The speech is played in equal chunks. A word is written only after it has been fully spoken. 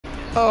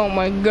Oh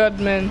my god,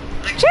 man.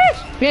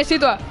 Viens ici,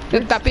 toi. Je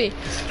vais te taper.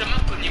 C'est tellement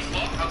cogné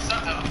fort, comme ça,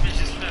 alors fait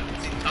juste faire un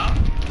petit A.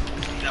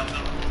 Il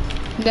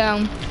a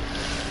Down.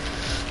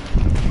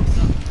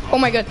 Oh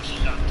my god.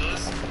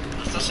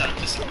 Ça, Charlotte,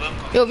 c'est pas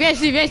comme. Yo, viens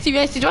ici, viens ici,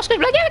 viens ici. Tu vois ce que je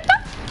blague avec toi?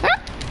 Hein?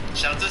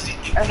 Charlotte,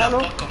 il pleure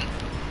pas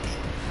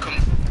comme.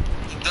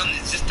 Il donne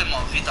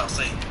justement vite en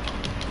scène.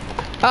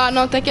 Ah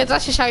non, t'inquiète, ça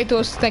c'est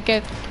Charitos,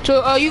 t'inquiète. So,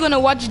 are you gonna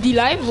watch the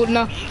live ou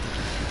non?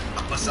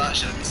 Après ça,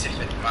 Jérémy s'est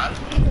fait mal.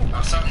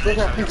 Alors ça, on a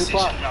traversé,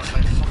 Jérémy a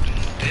fait des fortes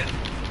montées.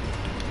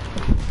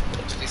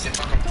 Je ne sais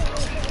pas comment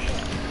ça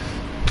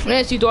va. Viens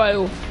ici, toi,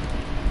 yo.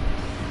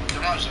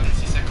 Demain, Jérémy,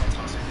 si c'est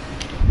contre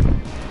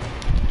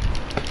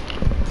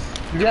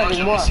Viens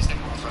avec moi.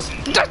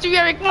 Toi, tu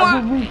viens avec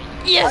moi?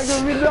 Yes!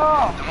 Jérémy, non!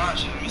 Demain,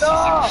 Jérémy, si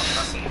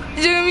c'est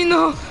contre Jérémy,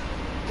 non!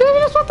 Jérémy,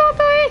 laisse-moi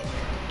t'entendre!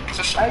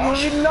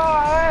 Jérémy, non,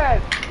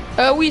 arrête!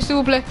 Oui, s'il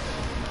vous plaît.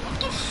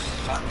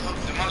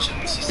 Demain,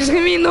 Jérémy, si c'est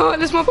Jérémy, non,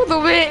 laisse-moi pas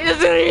tomber.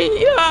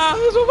 Jérémy, ah,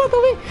 laisse-moi pas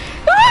tomber.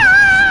 Ah!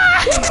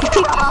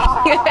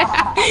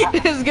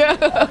 Let's go.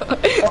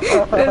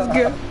 Let's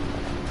go.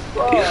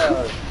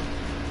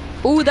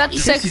 Ooh, that's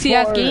sexy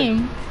ass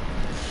game.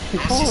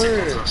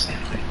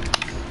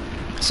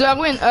 So,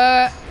 Arwin,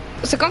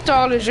 c'est quand tu vas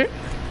avoir le jeu?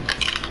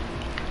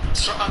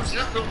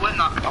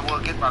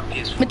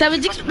 Mais t'avais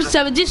dit que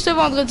ça veut dire ce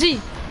vendredi.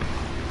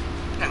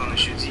 On est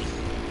jeudi.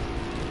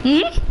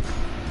 Hmm?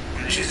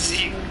 On est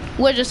jeudi.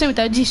 Ouais, je sais, mais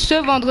t'avais dit ce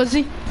vendredi.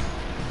 I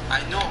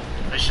know.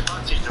 Mais je sais pas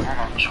si je demande.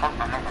 Je crois que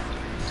maintenant.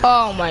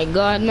 Oh my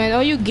god, man,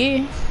 are you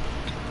gay?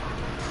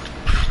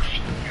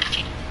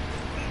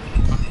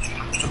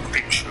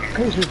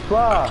 Je sais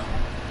pas.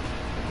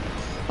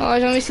 Oh,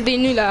 j'en ai c'est des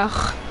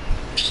nullards.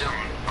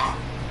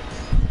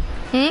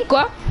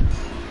 Quoi?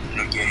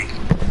 Le gay.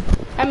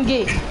 I'm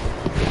gay.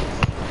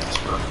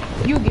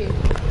 You gay.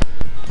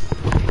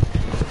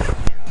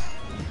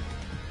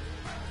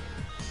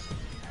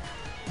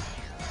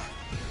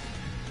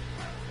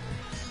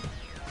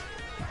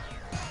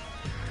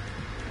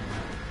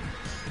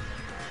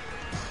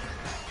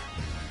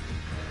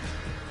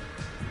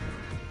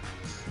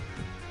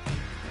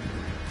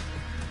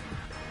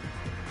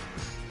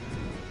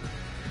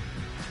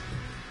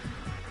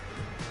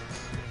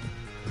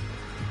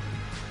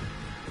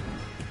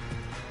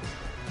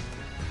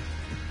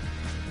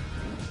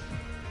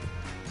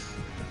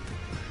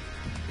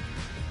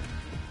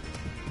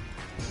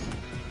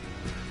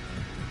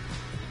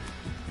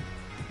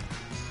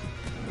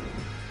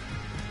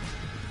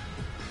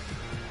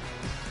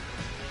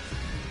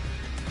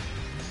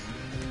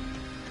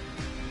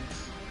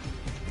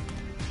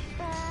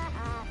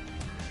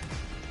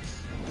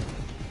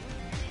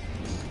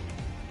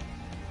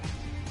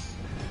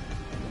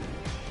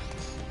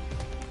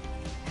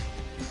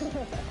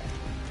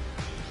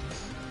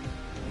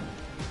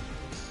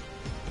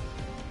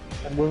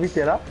 Bobby,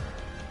 t'es là?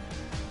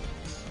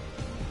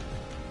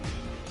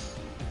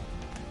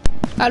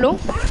 Allô?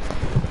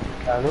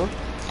 Allô?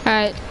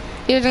 Ouais.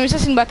 Et les amis, ça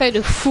c'est une bataille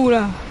de fou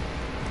là.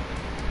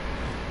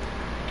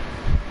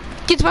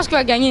 Qui tu penses qui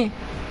va gagner?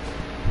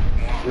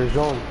 Le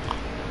jaune.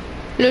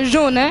 Le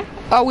jaune, hein?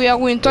 Ah oui,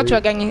 Arwin, toi tu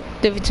vas gagner,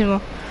 définitivement.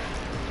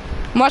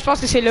 Moi je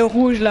pense que c'est le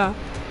rouge là.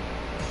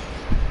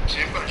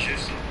 J'ai pas le jeu,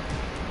 ça.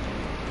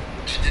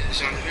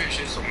 J'ai enlevé le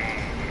jeu sur mon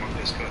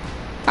PS4.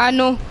 Ah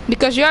non,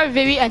 because you are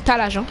very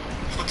intelligent.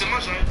 Faut tellement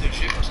j'enlève le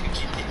jeu parce que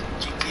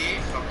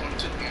GTA va prendre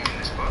tout mon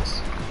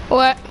espace.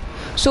 Ouais.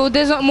 So,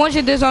 moi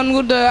j'ai des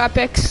ennuis de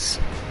Apex.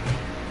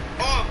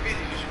 Oh, oui,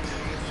 je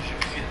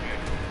fais mieux.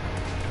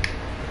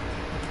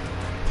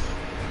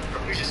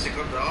 Après, je sais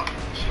comme là,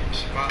 je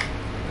sais pas.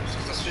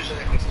 Ça se fait, j'ai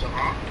un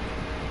restaurant.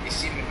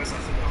 Ici, mais pas ça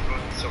fait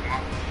d'argent,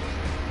 sûrement.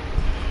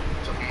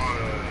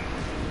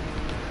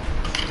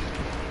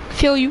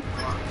 Feel you.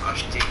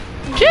 Acheter.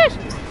 Juste.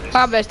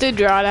 Ah ben c'était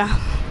dur là.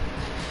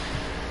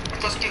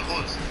 Toi, ce qui est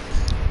rose.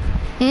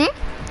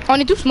 On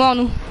est tous morts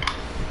nous.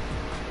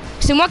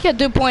 C'est moi qui ai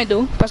 2 points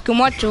d'eau. Parce que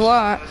moi tu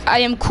vois,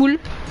 I am cool. Le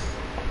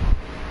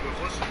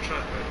rose, c'est chat.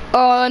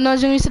 Oh non,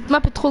 j'ai mis cette map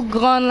est trop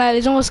grande là,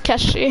 les gens vont se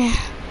cacher.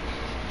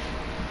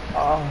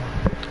 Oh.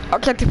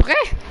 Ok, t'es prêt?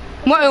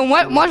 Moi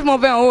je m'en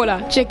vais en haut là,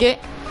 check it.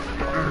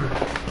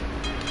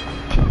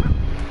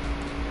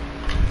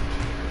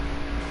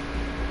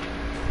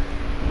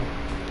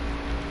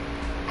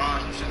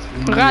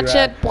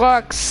 Ratchet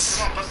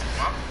Prox.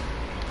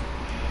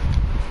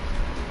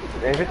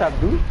 Invite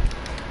Abdou.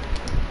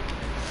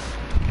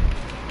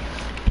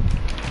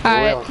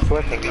 Ouais. On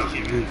souhaite,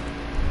 j'ai vu.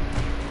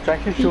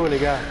 Track chaud, les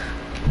gars.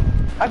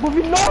 Ah,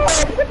 Bobby, non!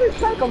 Pourquoi t'es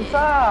sale comme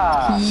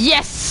ça?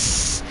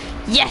 Yes!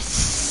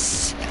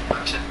 Yes!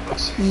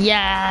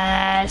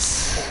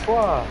 Yes!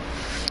 Pourquoi?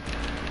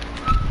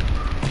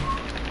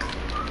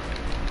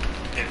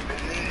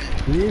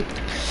 Oui.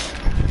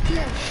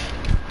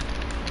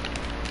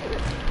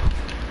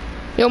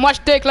 Yo, moi je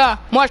take là!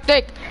 Moi je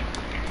take!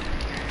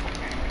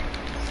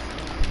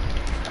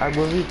 Ah,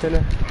 Bobby, t'es là.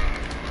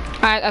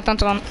 Ah, attends,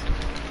 attends.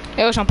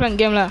 Yo, je suis en plein de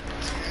game là.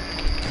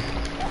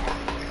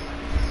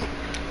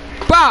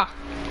 Pas!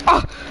 Oh!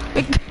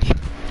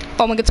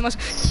 Oh my god, c'est moi.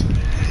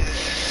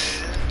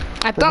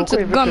 Attends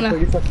cette gun là.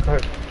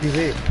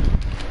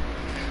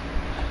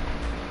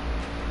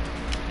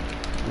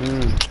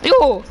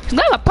 Yo, ce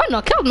gars il va pas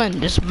knock-out, man.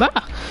 Je se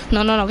barre.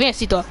 Non, non, non, viens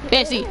ici, toi.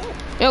 Viens ici.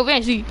 Yo, viens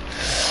ici.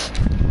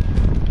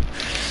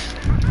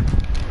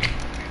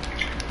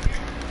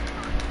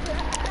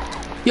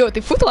 Yo,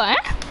 t'es fou, toi, hein?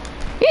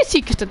 Viens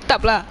ici que je te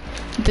tape là.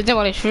 Je te tiens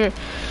par les cheveux.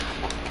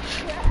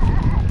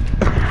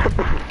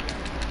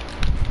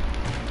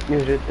 Yo,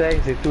 je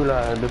texte et tout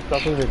là. De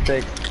partout, je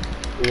texte.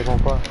 Ils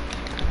répondent pas.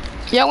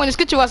 Yawen, est-ce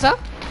que tu vois ça? Ouais,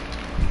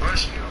 je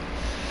suis là.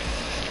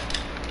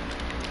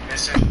 Mais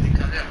c'est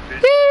décalé un peu.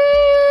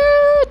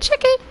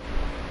 Check it.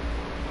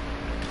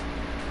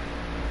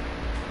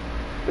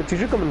 Tu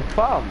joues comme une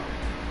femme.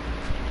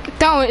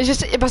 Attends, je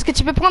sais, parce que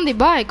tu peux prendre des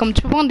bails, comme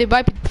tu peux prendre des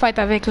bails puis te fight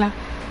avec là.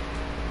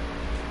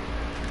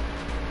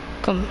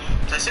 Comme.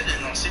 T'essaies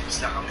de lancer puis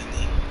se la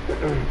ramener.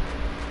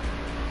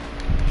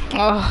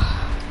 Oh.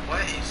 Ouais,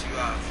 et tu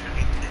as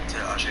Fury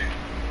était âgé.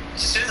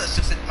 Tu sais, là,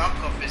 sur cette map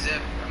qu'on faisait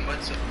un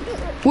mode sur.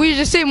 Oui,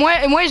 je sais, moi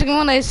et Jérémy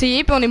on a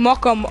essayé puis on est mort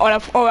comme à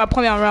la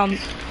première round.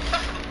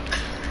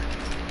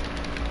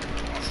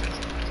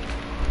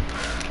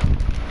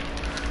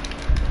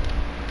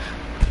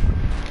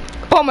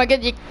 Oh my god,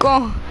 il est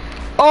con.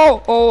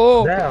 Oh,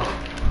 oh, oh. Damn.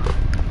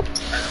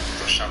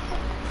 Ton chapeau.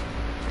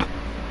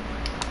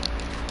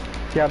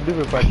 Si Abdou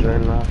veut pas jouer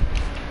là.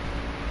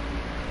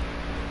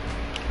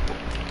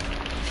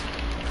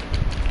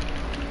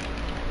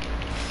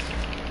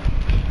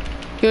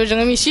 Yo,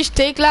 Jérémy, si je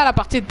take là, la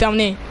partie est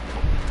terminée.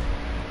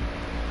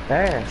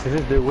 Hein, c'est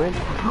juste 2 wins.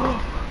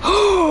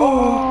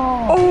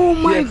 Oh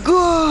my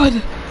god.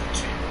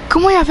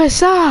 Comment il a fait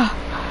ça?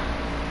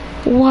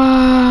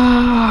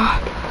 Waouh.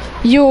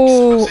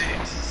 Yo.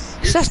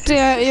 Ça c'était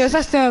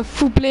un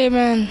fou play,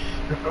 man.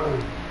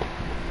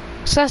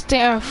 Ça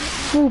c'était un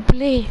fou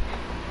play.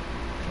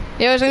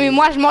 Yo, Jérémy,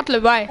 moi je monte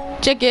le bail.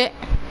 Check it.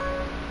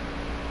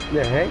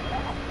 Yeah, hey.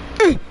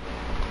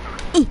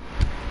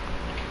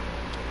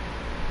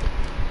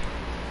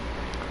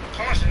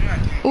 Comment j'ai mis un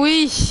game?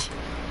 Oui.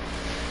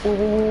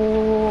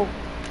 Oh,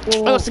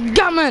 c'est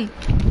gamin.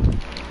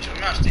 J'ai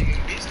remis acheter Gang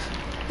Beast.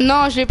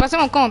 Non, je vais passer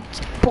mon compte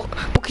pour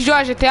qu'il joue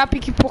à GTA puis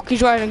pour qu'il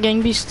joue à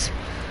Gang Beast.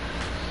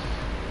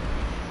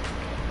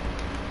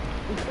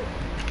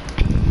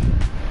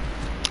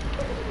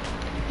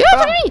 Yo,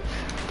 Jérémy!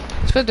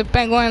 Espèce de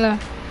pingouin là.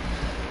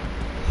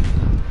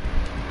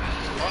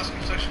 Oh, c'est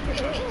comme ça que je peux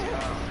jouer à GTA.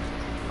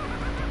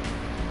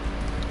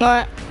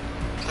 Ouais.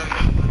 C'est ça que je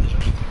peux pas déjà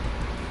acheter.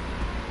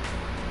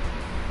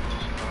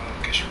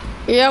 Ok, je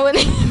peux. Yeah, ouais.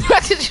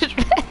 Qu'est-ce que je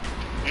fais?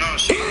 Non,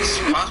 je suis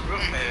pas bro,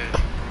 mais.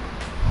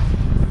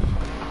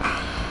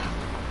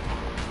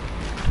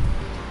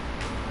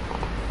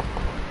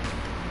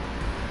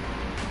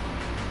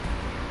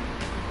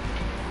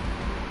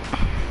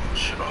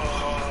 Oh. Oh.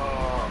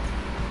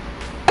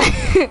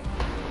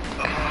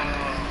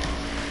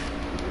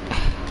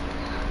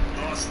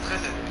 Non, c'est très.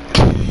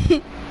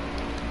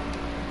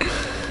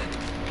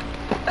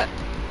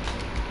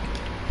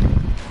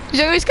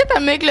 Jérémy, est-ce que t'as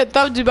make le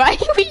top du bail?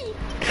 Oui.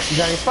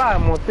 J'arrive pas à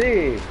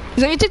monter.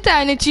 Jérémy, tu sais que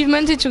t'as un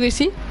achievement si tu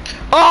réussis?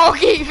 Oh,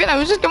 ok, il fait la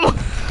même chose que moi.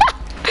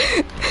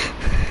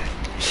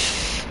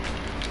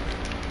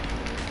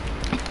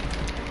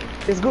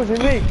 Let's go, j'ai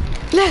mis.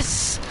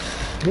 Laisse.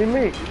 J'ai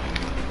mis.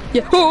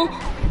 Yeah. Oh.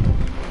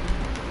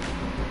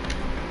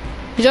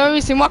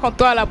 Jérémy, c'est moi contre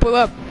toi à la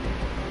pull-up.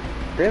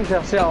 Viens me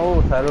chercher en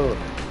haut, salaud.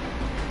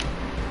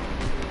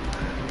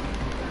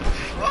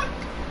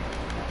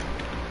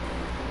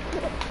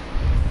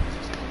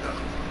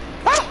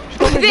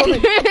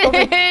 Oh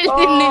my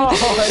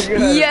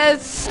god.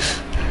 Yes.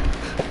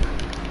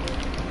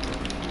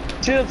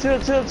 Chill.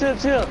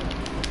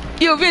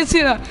 Yo, viens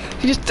ici là.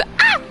 Juste.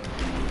 Ah.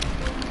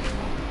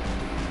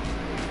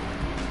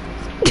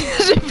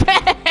 J'ai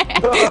fait.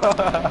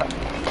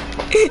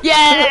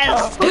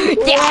 Yes.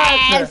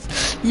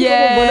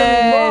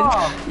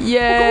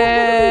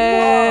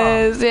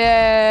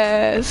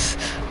 Yes.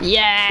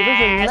 Yes.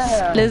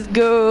 Let's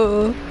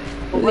go.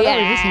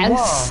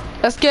 Yes.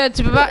 Parce que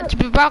tu peux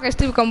pas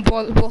rester comme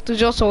pour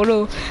toujours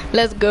solo.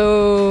 Let's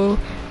go.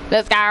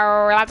 Let's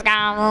go.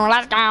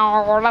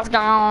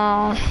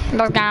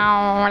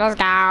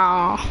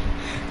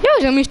 Yo,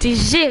 Jérémy, je t'ai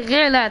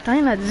géré là. T'as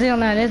rien à dire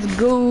là. Let's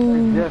go.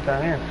 T'as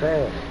rien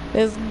fait.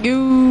 Let's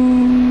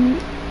go.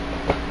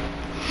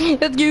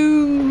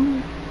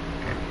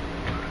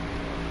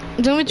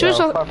 Jérémy, tu veux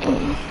sur...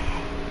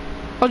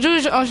 On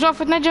joue à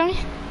Fortnite, Jérémy?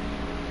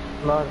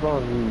 Non, je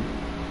pense.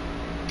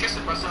 Qu'est-ce qui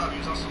s'est passé à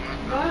l'amusant sur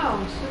Minecraft? Voilà,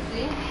 ça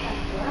c'est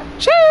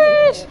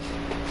Sheesh.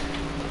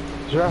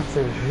 Genre,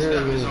 c'est le Est-ce que jeu.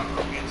 la maison a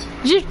encore bien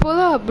dit? Juste pull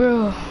up,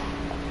 bro.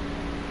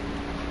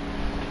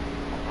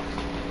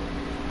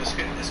 Est-ce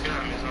que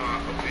la maison a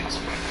upgrade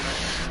sur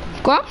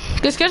Minecraft? Quoi?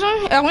 Qu'est-ce que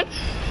j'ai, Erwin?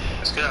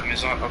 Est-ce que la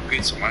maison a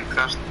upgrade sur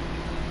Minecraft?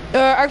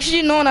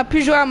 Actually, non, on a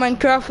plus joué à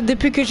Minecraft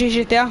depuis que j'ai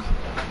GTA.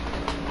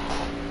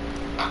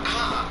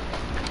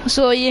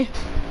 So, yeah. Depuis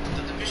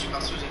je suis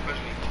parti, j'ai pas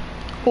joué.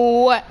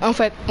 Ouais, en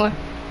fait, ouais.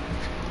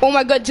 Oh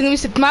my god, Jérémy,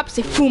 cette map,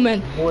 c'est fou, man.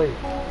 Oui.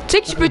 Tu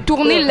sais que tu peux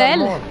tourner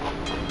l'aile?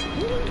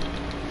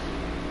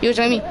 Yo,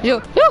 Jérémy, yo.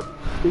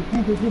 T'es qui?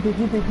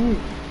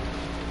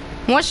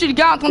 Moi, je suis le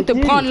gars en train de te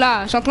prendre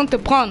là. Je suis en train de te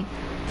prendre.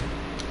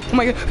 Oh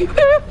my god.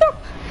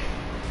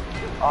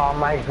 Oh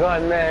my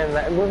god, man.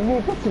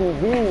 Pourquoi tu me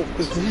dis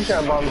que tu dis que je suis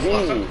un Bambi?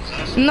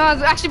 Non,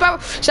 je suis pas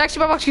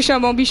parce que je suis un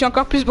Bambi. Je suis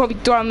encore plus Bambi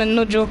que toi, man.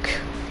 No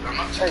joke.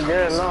 Ta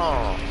gueule,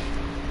 non.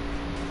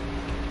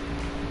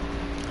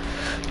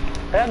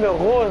 Regarde le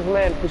rose,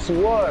 man. Pussy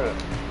wall.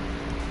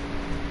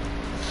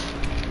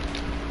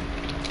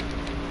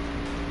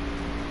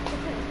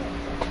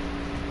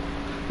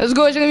 Let's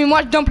go, Jérémy.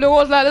 Moi, je dump le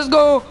rose là. Let's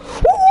go.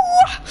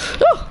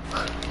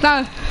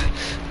 Non.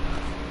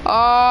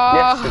 Oh.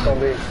 Yes, c'est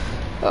tombé.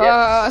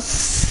 Oh,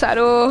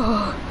 salaud.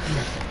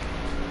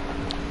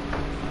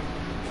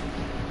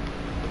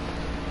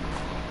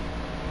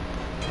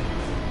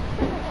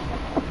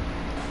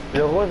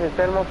 Le rose est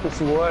tellement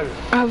pussy wall.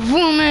 À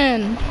vous,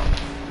 man.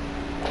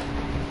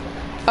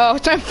 Oh,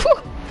 t'es un fou.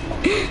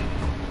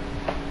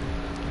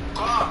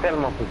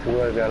 Tellement pussy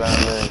wall, gars là,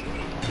 man.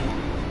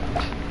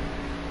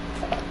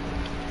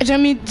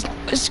 Jérémy,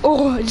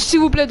 oh, s'il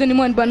vous plaît,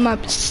 donnez-moi une bonne map.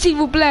 S'il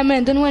vous plaît,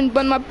 man, donnez-moi une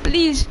bonne map,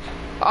 please.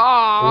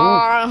 Oh.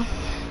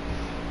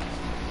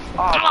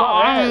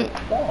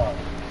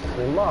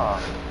 C'est mort.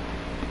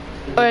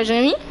 Ouais,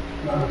 Jérémy?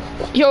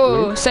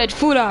 Yo, ça va être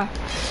fou là.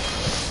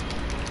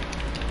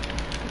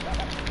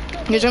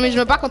 Mais Jérémy, je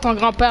me bats contre ton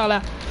grand-père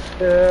là.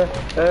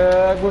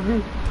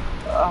 Gobi.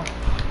 Ah.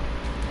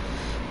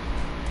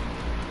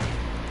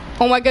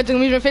 Oh my god,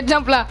 Jérémy, je me fais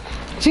jump là.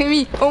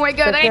 Jérémy, oh my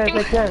god, arrête.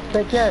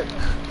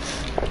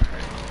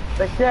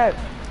 T'inquiète.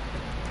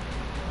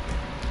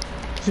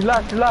 Je suis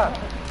là.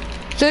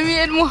 Jérémy,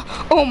 aide-moi.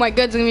 Oh my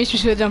god, Jérémy, je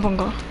me fais jump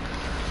encore.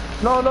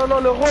 Non,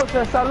 le rose, c'est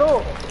un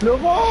salaud. Le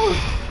rose.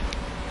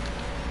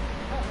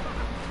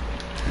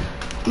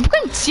 Pourquoi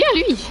il me tient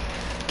lui?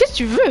 Qu'est-ce que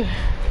tu veux?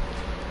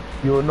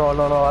 Yo, non,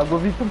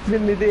 Agovi, faut que tu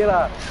viennes m'aider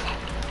là.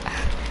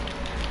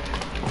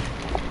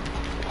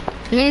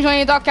 Jérémy, j'en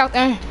ai dans carte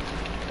 1.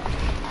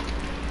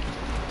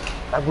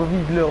 Agovi,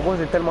 le rose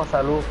est tellement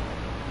salaud.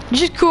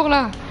 Juste cours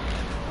là.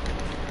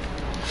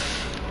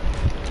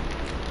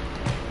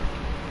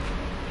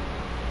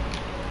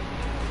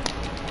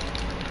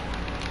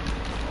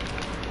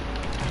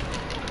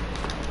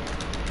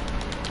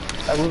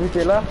 Agovi,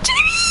 t'es là?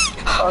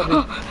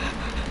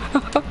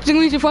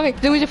 Jérémy, j'ai foiré.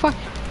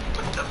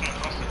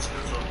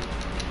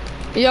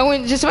 Yo,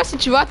 je sais pas si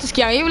tu vois tout ce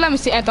qui arrive là, mais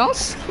c'est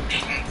intense.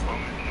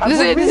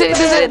 Désolé.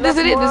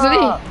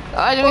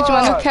 Ah, Jérémy, tu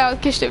m'as knock-out,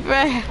 qu'est-ce que je t'ai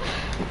fait?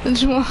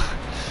 Dis-moi.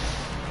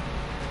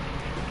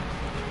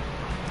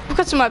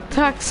 Pourquoi tu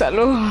m'attaques,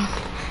 salaud?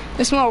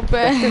 Laisse-moi au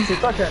paix. C'est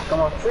toi qui as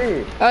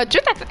commencé. Tu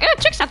veux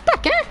que ça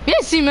t'attaque, hein? Viens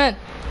ici, man.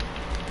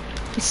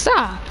 C'est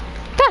ça.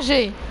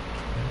 Tâché.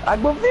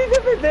 Agovi,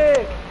 viens m'aider.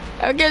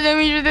 Ok,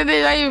 Jérémy, je vais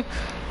t'aider, j'arrive.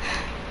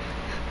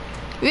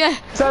 Viens.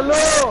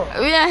 Salaud.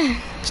 Viens.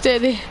 Je t'ai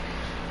aidé.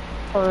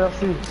 Oh,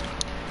 merci.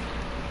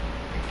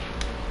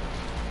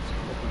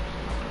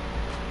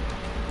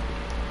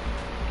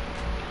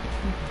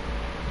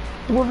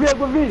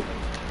 Agovi.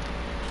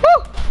 Oh!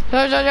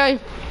 J'arrive.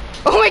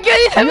 Oh my god,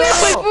 il a mis un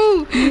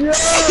fou!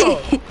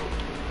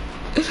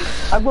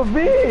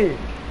 Agovi!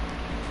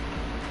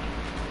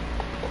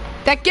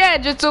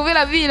 T'inquiète, je vais te sauver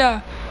la vie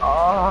là.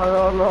 Oh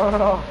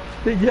non.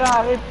 Les gars,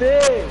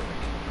 arrêtez!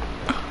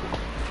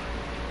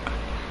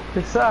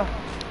 C'est ça.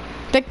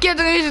 T'inquiète,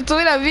 je vais te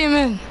sauver la vie,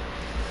 man.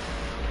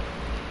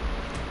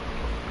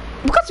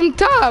 Pourquoi tu me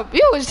tapes?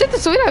 Yo, j'essaie de te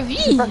sauver la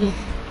vie.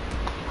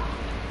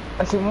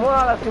 Ah, c'est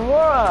moi là, c'est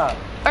moi!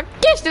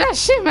 Ok, je t'ai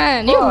lâché,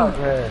 man. Yo. Oh,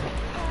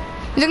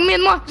 Jérémy,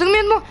 aide-moi. Yo,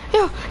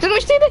 Jérémy,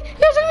 je t'ai aidé.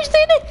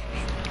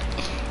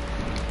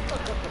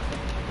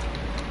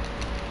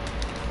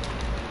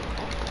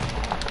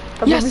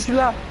 Yes! Je suis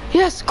là!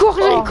 Yes, cours,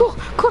 Jérémy, cours,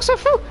 c'est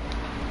fou.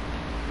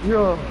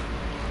 Yo!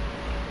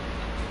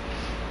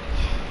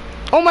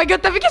 Oh my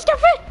god, t'as vu qu'est-ce qu'il a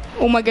fait?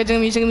 Oh my god,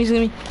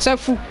 Jérémy. C'est un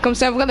fou, comme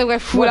c'est un vrai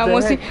fou là, moi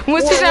aussi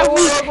j'ai un fou.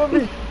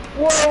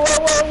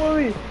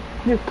 Oui.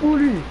 Il est fou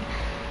lui.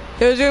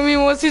 Yo, Jérémy,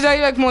 moi aussi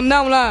j'arrive avec mon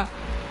arme là.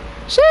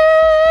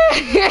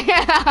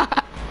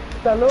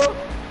 Allô?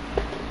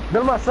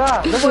 Donne-moi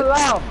ça,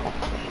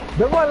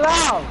 donne-moi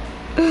l'arme.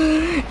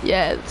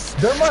 Yes.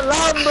 Donne-moi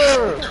l'arme.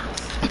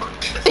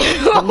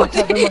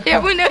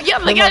 Erwin,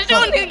 regarde le gars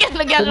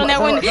jaune,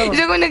 Erwin.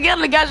 Jérémy, regarde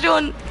le gars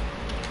jaune.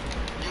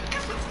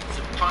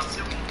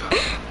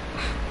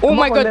 Oh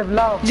my god,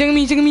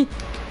 Jérémy.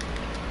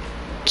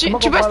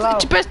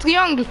 Tu pèses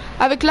triangle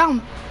avec l'arme.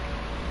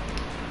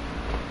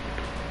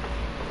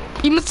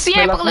 Il me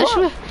tient par les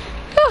cheveux.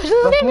 Oh,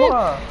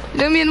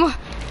 Jérémy, aide-moi.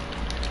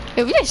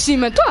 Viens ici,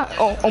 mais toi.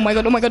 Oh my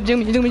god,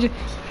 Jérémy. I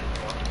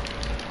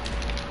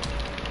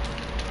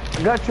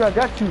got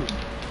you.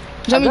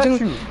 Jérémy, I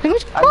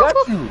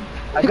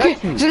got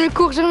you. Jérémy,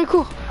 cours.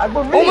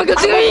 Oh my god,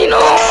 Jérémy, non.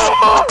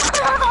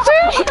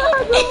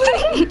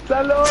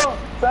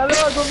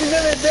 Salaud, Agovi,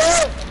 viens m'aider.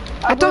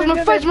 Attends, je me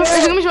fais,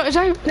 Jérémy,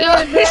 j'arrive.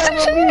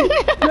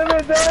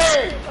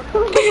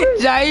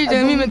 J'arrive,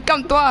 Jérémy, mais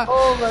calme-toi.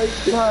 Oh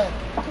my god.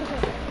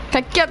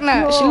 T'inquiète là,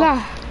 je suis là.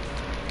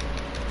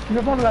 Tu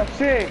veux pas me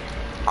lâcher?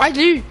 Ah, je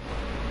l'ai eu.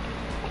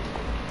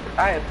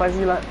 Allez,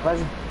 vas-y, là,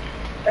 vas-y.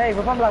 Hey, il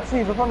veut pas me lâcher,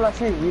 il veut pas me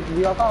lâcher.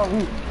 Il a pas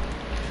envie.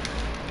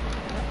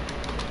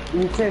 Il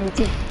me tient, il me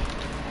tient.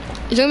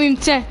 Jérémy il me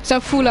tient, c'est un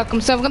fou là,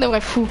 comme ça, un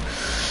vrai fou.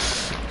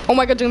 Oh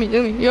my god, Jérémy,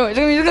 yo,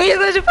 Jérémy,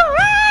 j'ai pas.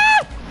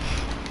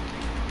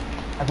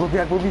 Bobby,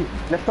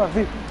 lève-toi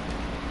vite.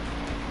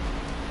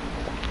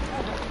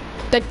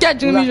 T'inquiète,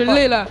 Jérémy, je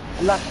l'ai là.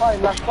 Il lâche pas,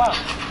 il lâche pas.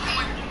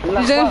 Il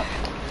lâche Jérémy, pas.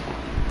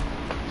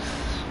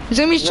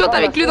 Jérémy, choque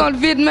avec lui dans le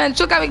vide, man.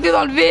 Choque avec lui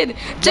dans le vide.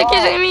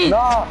 Checkez, Jérémy.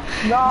 Non,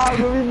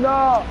 Bobby,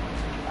 non.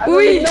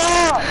 Oui.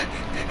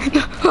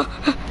 Non.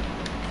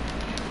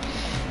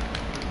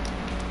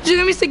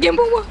 Jérémy, c'est game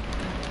pour moi.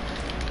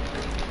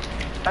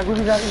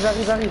 Bobby,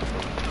 j'arrive.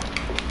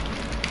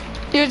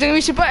 Yo,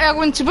 Jérémy, je sais pas,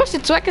 Erwin, tu vois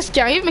qu'est-ce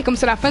qui arrive, mais comme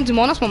c'est la fin du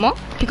monde en ce moment,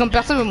 puis comme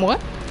personne veut mourir.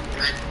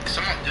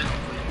 Seulement deux d'entre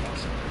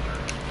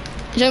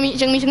vous, Jérémy,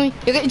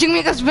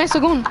 il reste 20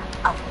 secondes.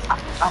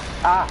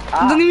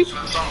 Jérémy.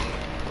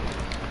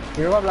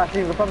 Il veut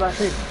pas me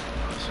lâcher,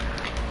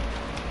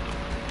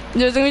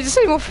 Yo, Jérémy,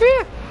 ils vont fuir.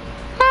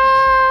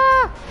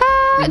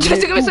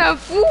 Jérémy, c'est un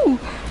fou.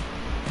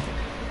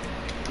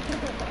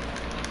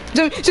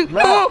 Jérémy,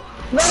 oh.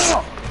 Non.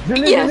 Je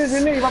l'ai,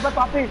 il va pas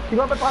frapper,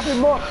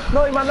 bon.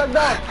 Non, il m'a knock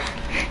down.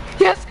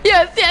 Yes,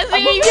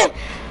 Jérémy,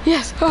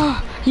 yes, oh,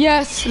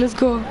 yes, let's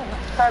go.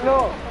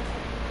 Salaud.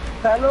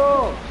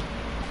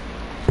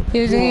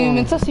 Yo, Jérémy,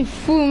 mais ça c'est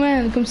fou,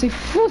 man, comme c'est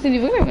fou, c'est des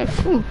vrais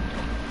fous.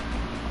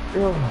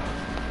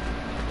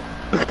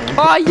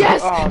 Oh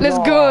yes, let's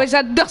go,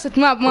 j'adore cette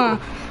map, moi.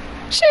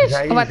 Chiche,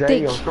 on va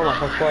take.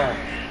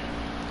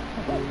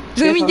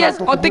 Jérémy, yes,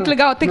 on take le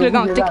gars.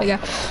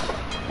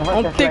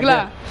 On take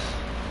là.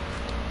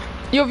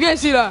 Yo, viens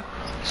ici là.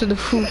 C'est de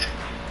fou.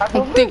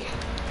 On take.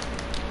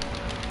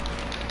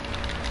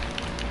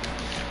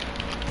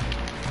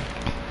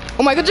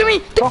 Oh my god, Jérémy,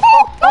 t'es fou.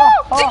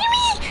 Oh, Jérémy.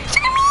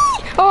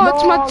 Oh,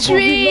 tu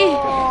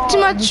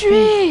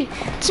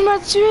m'as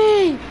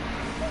tué.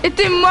 Et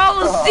t'es mort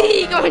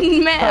aussi comme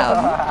une merde.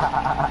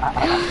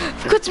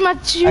 Pourquoi tu m'as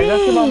tué?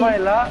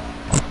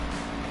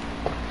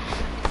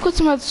 Pourquoi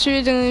tu m'as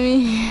tué,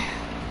 Jérémy?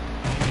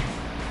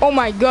 Oh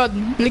my god.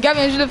 Le gars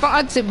vient juste de faire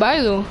un de ses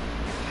bails, là.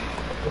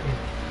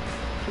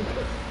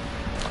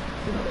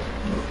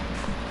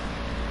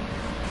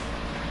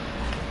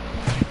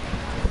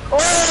 Oh!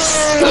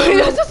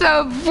 Ça, c'est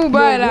un fou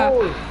bail, là.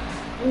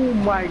 Oh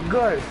my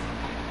god.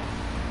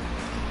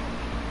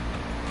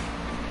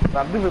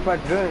 Abdou veut pas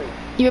join.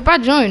 Il veut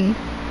pas join.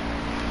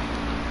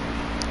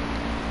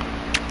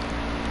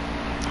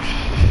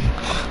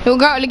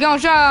 Les gars, on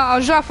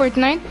joue à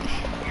Fortnite.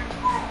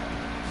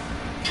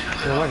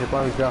 Moi, j'ai pas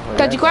envie de jouer à Fortnite.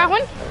 T'as dit quoi,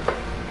 Erwin?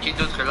 Qui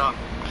d'autre est là?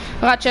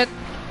 Ratchet.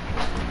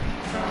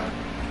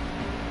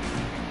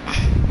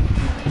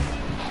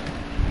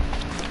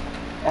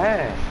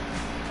 Hey.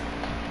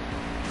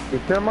 Il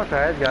est tellement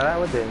carré, ce gars-là,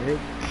 what the heck?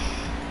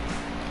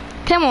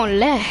 Tellement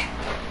laid.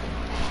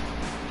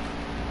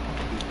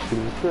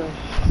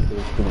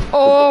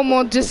 Oh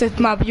mon dieu, cette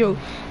map, yo.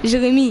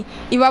 Jérémy,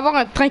 il va y avoir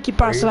un train qui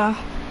passe là.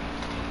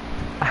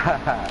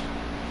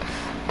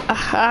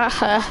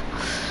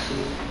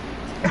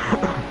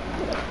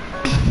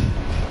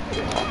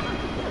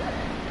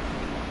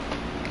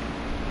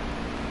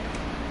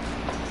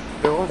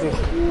 C'est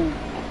fou.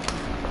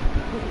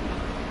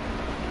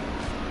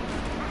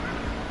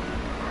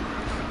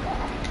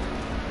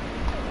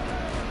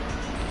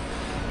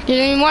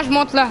 Jérémy, moi je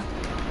monte là.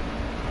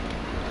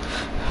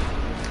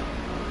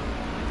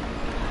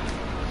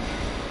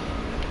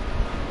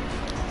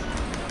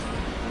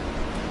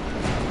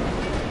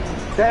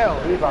 Tiens,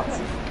 il est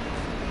parti.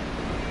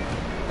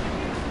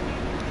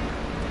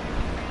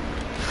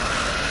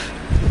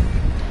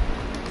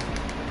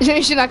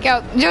 Jérémy, je suis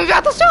knockout. Jérémy,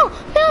 attention!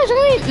 Non,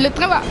 Jérémy, le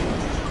train va.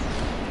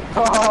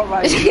 Oh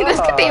my god! Jérémy,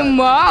 est-ce que t'es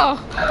mort?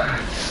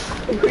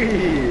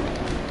 Oui!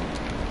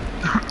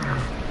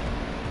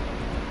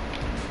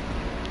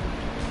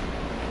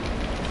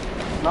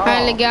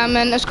 Ah les gars,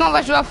 man, est-ce qu'on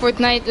va jouer à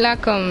Fortnite là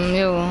comme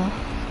yo?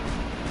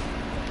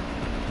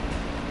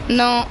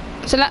 Non,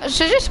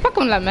 c'est juste pas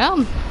comme la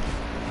merde.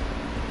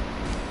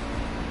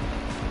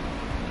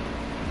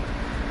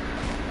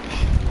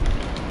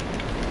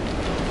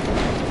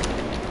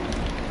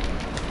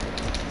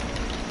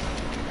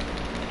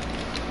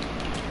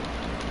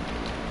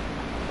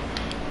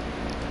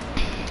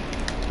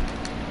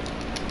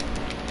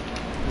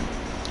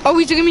 Oh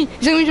oui, Jérémy,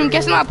 je vais me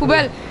casser dans la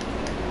poubelle.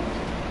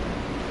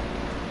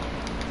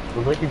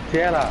 Faudrait qu'il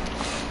tient là.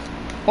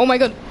 Oh my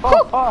god. Oh!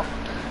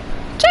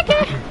 Check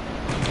it.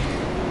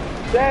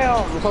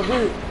 Damn, ils sont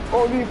deux.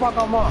 Oh, lui, il pas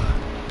comme moi.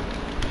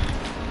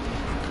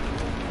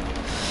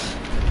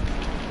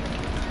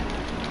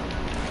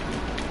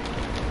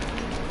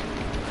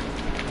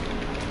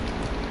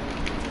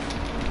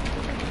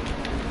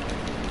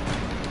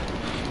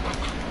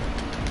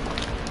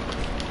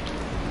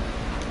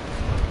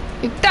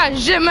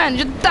 Putain, man,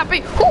 je vais te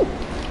taper.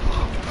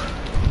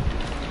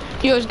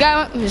 Yo, ce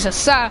gars, c'est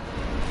ça.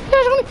 Yo,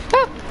 Jérémy,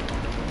 ah.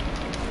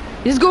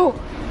 Let's go.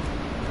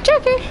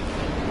 Check it.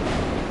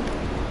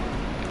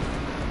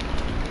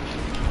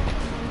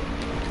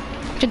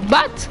 Tu te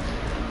battes?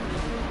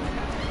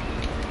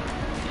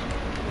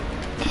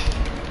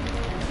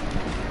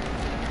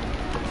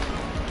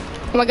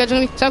 Oh my god,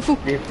 Jérémy, c'est un fou.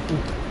 Il est fou.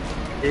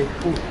 Il est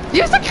fou.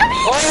 Yo, ça crame!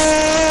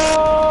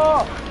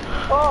 Oh!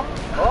 Oh!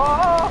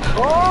 Oh!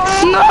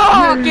 Oh!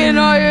 Non, ok,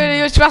 non,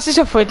 yo, je suis parti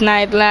sur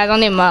Fortnite là, j'en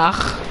ai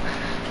marre.